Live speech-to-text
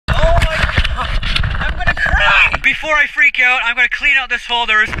before I freak out, I'm gonna clean out this hole.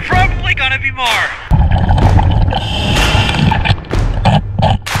 There is probably gonna be more.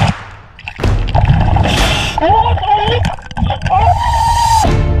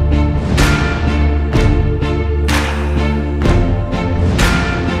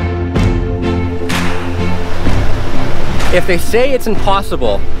 If they say it's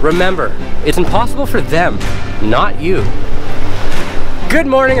impossible, remember, it's impossible for them, not you. Good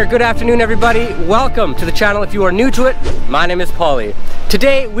morning or good afternoon, everybody. Welcome to the channel if you are new to it. My name is Paulie.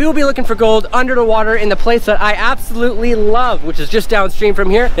 Today, we will be looking for gold under the water in the place that I absolutely love, which is just downstream from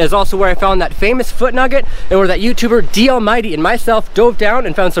here. It is also where I found that famous foot nugget and where that YouTuber D Almighty and myself dove down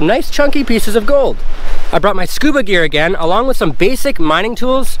and found some nice chunky pieces of gold. I brought my scuba gear again, along with some basic mining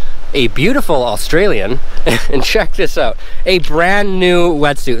tools, a beautiful Australian, and check this out, a brand new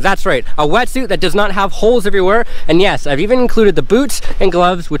wetsuit. That's right, a wetsuit that does not have holes everywhere, and yes, I've even included the boots and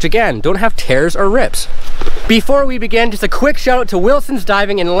gloves, which again, don't have tears or rips. Before we begin, just a quick shout out to Wilson's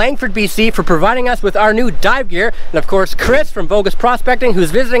Diving in Langford, BC for providing us with our new dive gear, and of course Chris from Bogus Prospecting,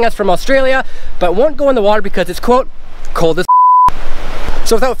 who's visiting us from Australia, but won't go in the water because it's, quote, cold as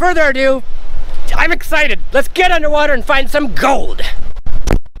So without further ado, I'm excited. Let's get underwater and find some gold.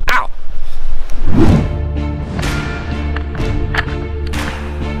 Ow.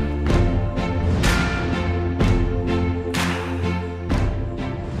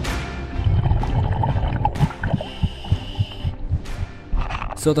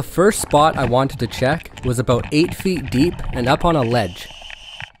 So the first spot I wanted to check was about 8 feet deep and up on a ledge.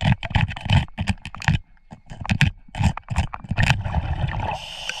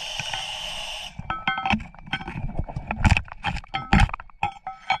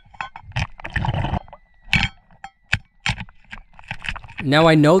 Now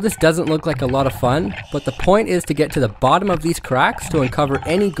I know this doesn't look like a lot of fun, but the point is to get to the bottom of these cracks to uncover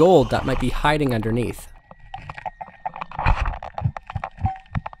any gold that might be hiding underneath.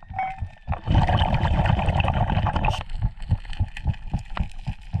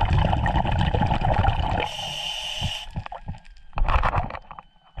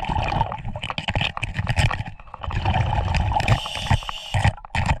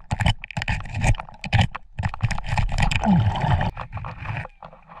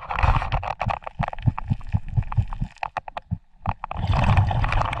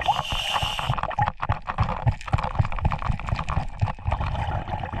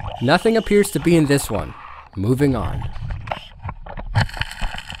 Nothing appears to be in this one. Moving on.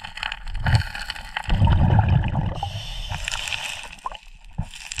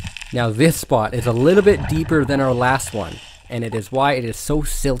 Now this spot is a little bit deeper than our last one, and it is why it is so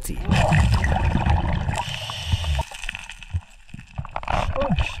silty.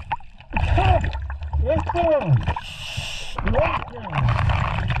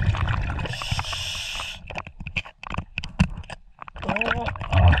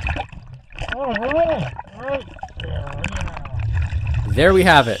 There we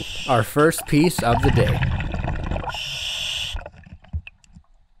have it, our first piece of the day.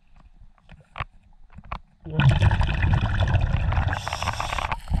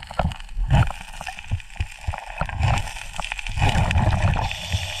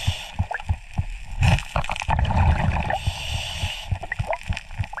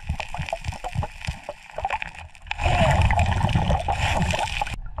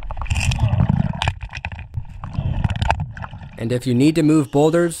 And if you need to move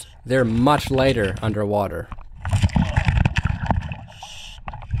boulders, they're much lighter underwater.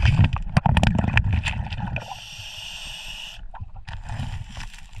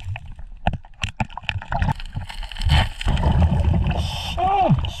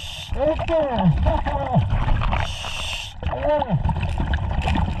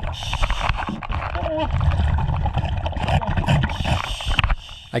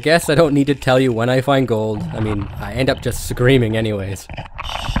 I guess I don't need to tell you when I find gold. I mean, I end up just screaming anyways.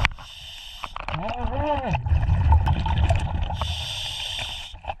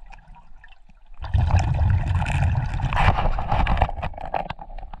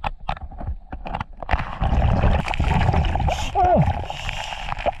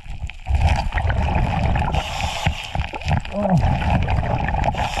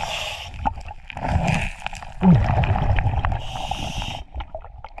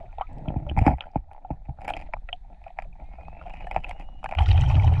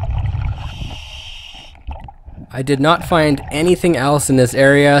 I did not find anything else in this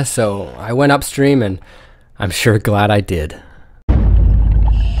area, so I went upstream and I'm sure glad I did.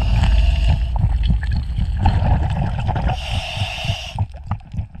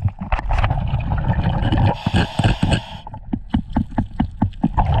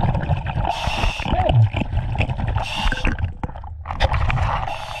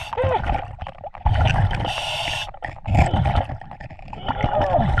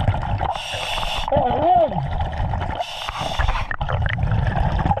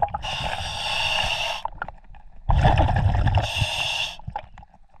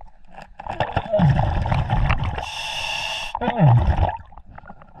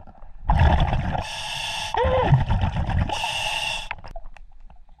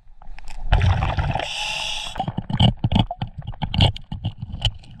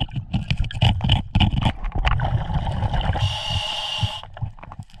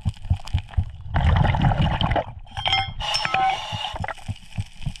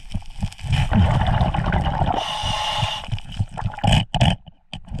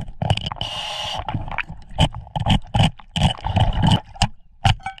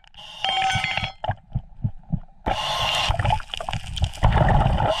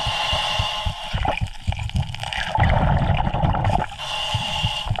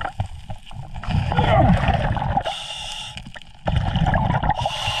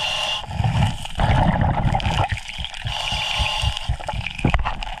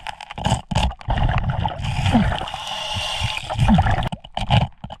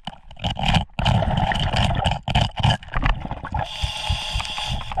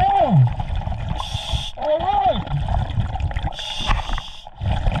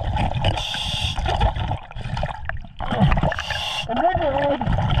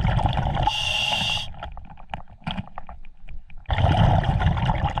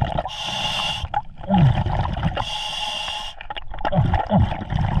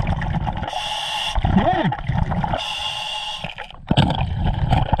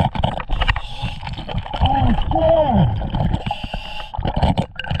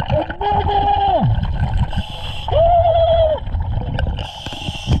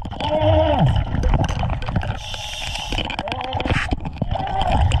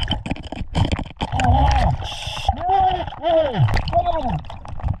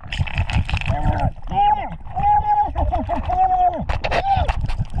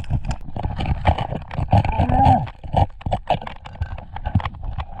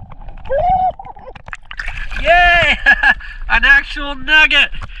 Yay! An actual nugget!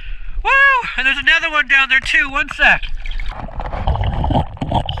 Woo! And there's another one down there too. One sec.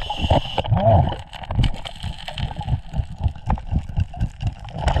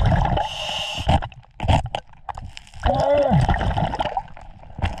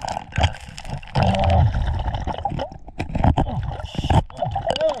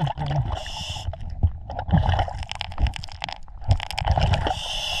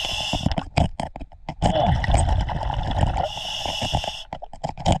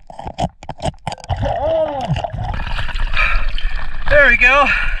 There we go.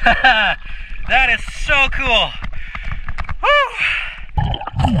 That is so cool. Woo!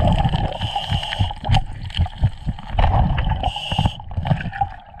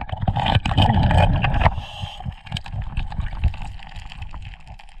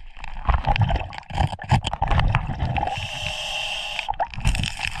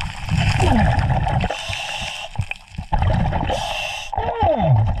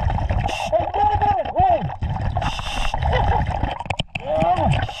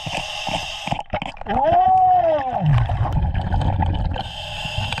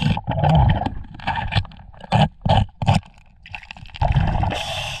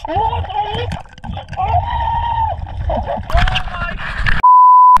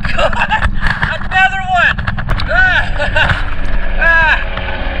 Another one!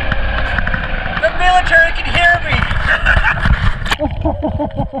 The military can hear me!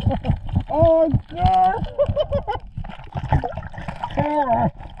 Oh, God!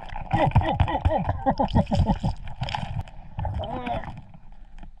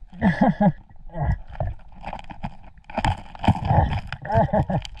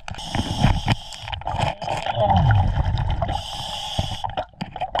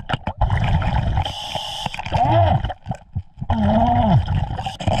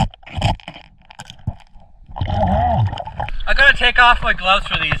 I gotta take off my gloves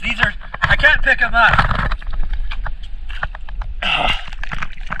for these. These are, I can't pick them up.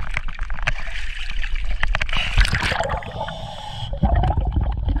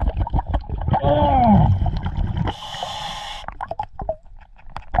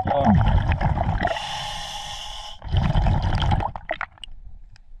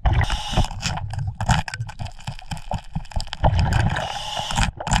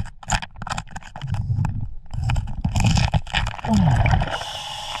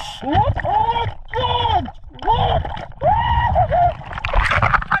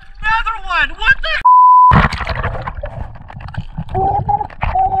 Another one! What the?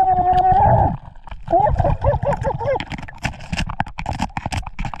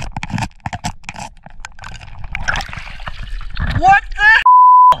 What the?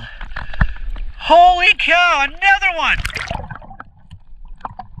 Holy cow! Another one!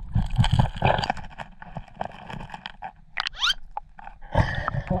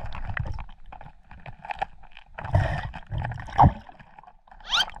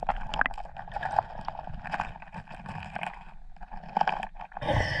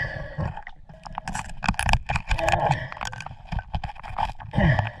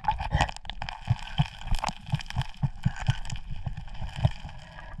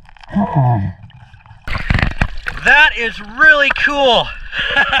 That is really cool.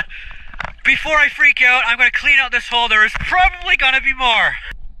 Before I freak out, I'm going to clean out this hole. There is probably going to be more.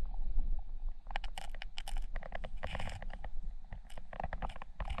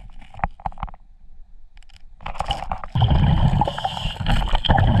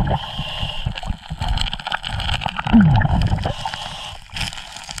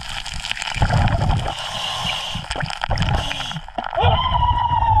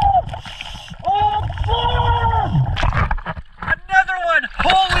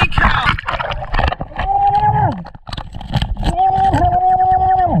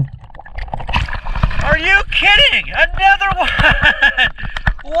 Another one!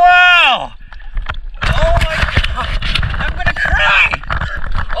 Wow! Oh my god! I'm gonna cry!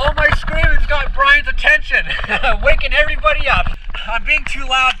 Oh, my screaming's got Brian's attention, waking everybody up. I'm being too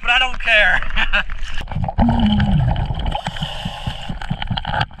loud, but I don't care.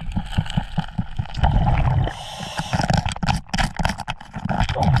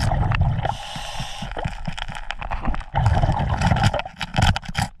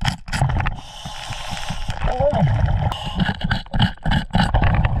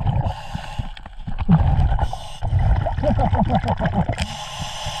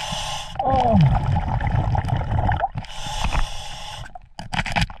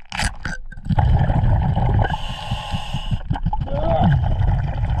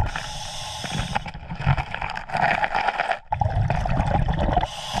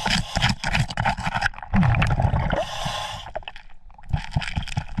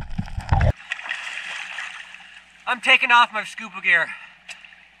 I'm taking off my scuba gear.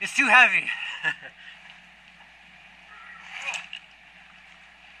 It's too heavy.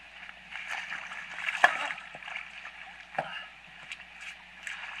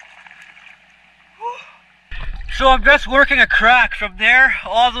 So I'm just working a crack from there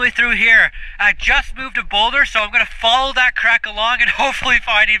all the way through here. I just moved a boulder, so I'm going to follow that crack along and hopefully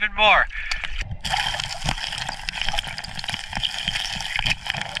find even more.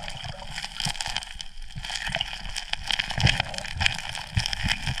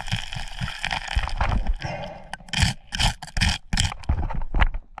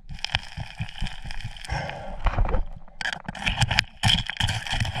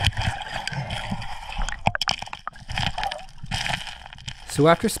 So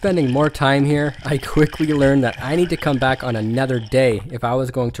after spending more time here, I quickly learned that I need to come back on another day if I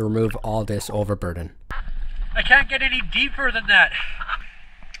was going to remove all this overburden. I can't get any deeper than that.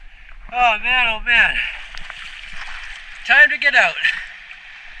 Oh man, time to get out.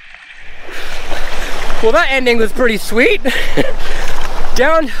 Well, that ending was pretty sweet.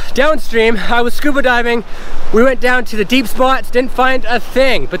 Downstream, I was scuba diving. We went down to the deep spots, didn't find a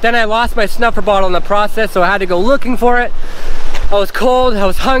thing, but then I lost my snuffer bottle in the process, so I had to go looking for it. I was cold, I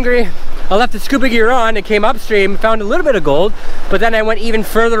was hungry. I left the scuba gear on and came upstream, found a little bit of gold, but then I went even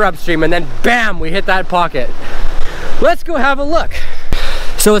further upstream and then bam, we hit that pocket. Let's go have a look.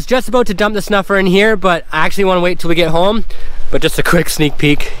 So it's just about to dump the snuffer in here, but I actually want to wait till we get home. But just a quick sneak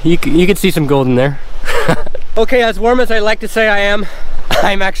peek, you can see some gold in there. Okay, as warm as I like to say I am,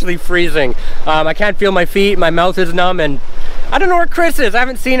 I'm actually freezing. I can't feel my feet, my mouth is numb, and I don't know where Chris is. I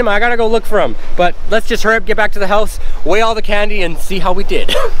haven't seen him. I gotta go look for him. But let's just hurry up, get back to the house, weigh all the candy, and see how we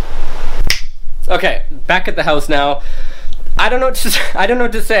did. Okay, back at the house now. I don't know what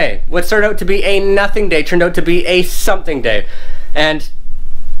to say. What started out to be a nothing day turned out to be a something day. And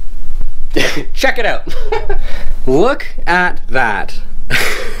check it out. Look at that.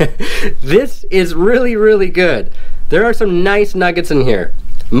 This is really, really good. There are some nice nuggets in here.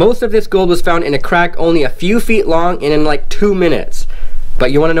 Most of this gold was found in a crack only a few feet long and in like 2 minutes.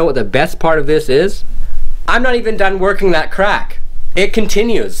 But you want to know what the best part of this is? I'm not even done working that crack. It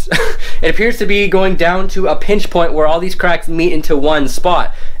continues. It appears to be going down to a pinch point where all these cracks meet into one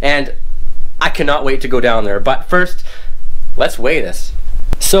spot. And I cannot wait to go down there. But first, let's weigh this.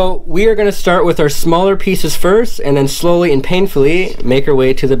 So we are going to start with our smaller pieces first and then slowly and painfully make our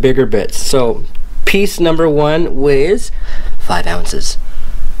way to the bigger bits. So piece number 1 weighs 5 ounces.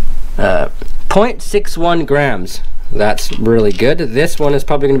 0.61 grams. That's really good. This one is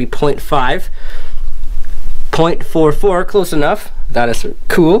probably going to be 0.5. 0.44, close enough. That is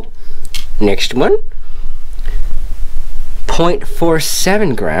cool. Next one.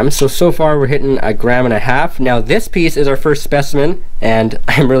 0.47 grams. So far we're hitting 1.5 grams. Now this piece is our first specimen and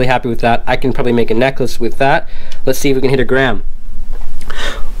I'm really happy with that. I can probably make a necklace with that. Let's see if we can hit 1 gram.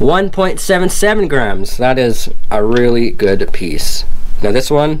 1.77 grams. That is a really good piece. Now this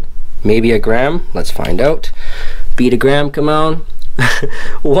one, maybe 1 gram. Let's find out. Beat 1 gram, come on.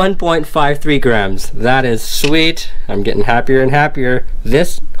 1.53 grams. That is sweet. I'm getting happier and happier.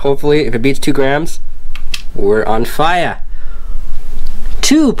 This, hopefully, if it beats 2 grams, we're on fire.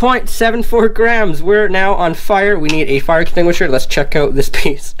 2.74 grams. We're now on fire. We need a fire extinguisher. Let's check out this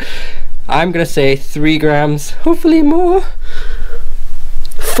piece. I'm gonna say 3 grams, hopefully more.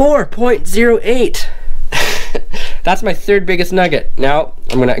 4.08. That's my 3rd biggest nugget. Now,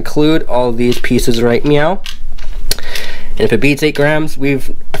 I'm gonna include all these pieces right meow. And if it beats 8 grams,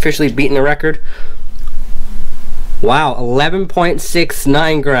 we've officially beaten the record. Wow,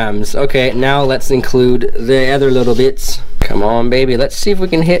 11.69 grams. Okay, now let's include the other little bits. Come on, baby. Let's see if we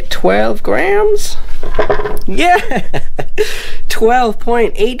can hit 12 grams. Yeah!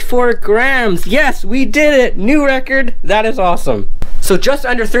 12.84 grams. Yes, we did it. New record. That is awesome. So just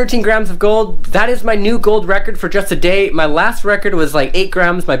under 13 grams of gold. That is my new gold record for just a day. My last record was like 8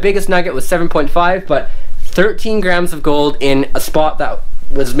 grams. My biggest nugget was 7.5, but 13 grams of gold in a spot that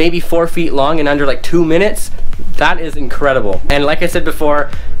was maybe 4 feet long in under like 2 minutes. That is incredible. And like I said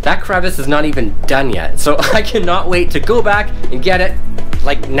before, that crevice is not even done yet. So I cannot wait to go back and get it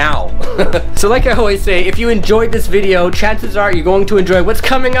like now. So like I always say, if you enjoyed this video, chances are you're going to enjoy what's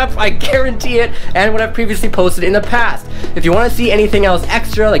coming up, I guarantee it, and what I've previously posted in the past. If you want to see anything else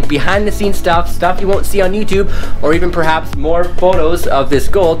extra, like behind the scenes stuff you won't see on YouTube, or even perhaps more photos of this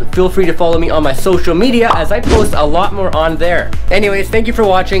gold, feel free to follow me on my social media as I post a lot more on there. Anyways, thank you for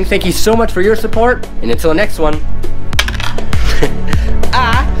watching. Thank you so much for your support, and until the next one,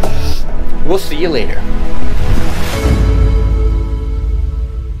 we'll see you later.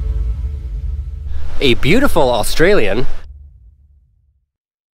 A beautiful Australian